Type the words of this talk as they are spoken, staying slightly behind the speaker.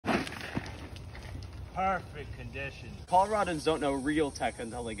Perfect conditions. Coloradans don't know real tech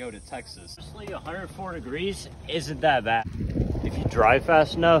until they go to Texas. Honestly, 104 degrees isn't that bad. If you drive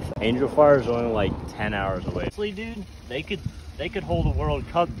fast enough, Angel Fire is only like 10 hours away. Honestly, dude, they could hold a World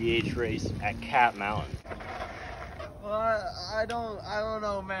Cup DH race at Cat Mountain. I don't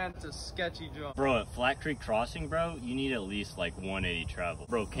know, man. It's a sketchy jump. Bro, at Flat Creek Crossing, bro, you need at least like 180 travel.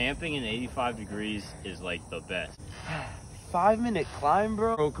 Bro, camping in 85 degrees is like the best. 5-minute climb,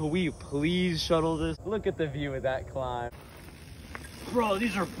 bro. Bro, could we please shuttle this? Look at the view of that climb. Bro,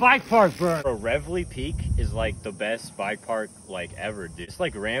 these are bike parks, bro. Bro, Reveille Peak is like the best bike park like ever, dude. It's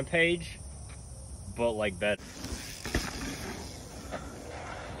like Rampage, but like better.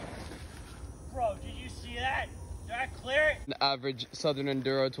 Bro, did you see that? Did I clear it? An average Southern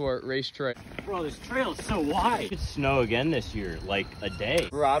Enduro Tour race trail. Bro, this trail is so wide. It could snow again this year, like a day.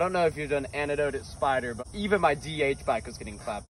 Bro, I don't know if you've done Antidote at Spider, but even my DH bike was getting clapped.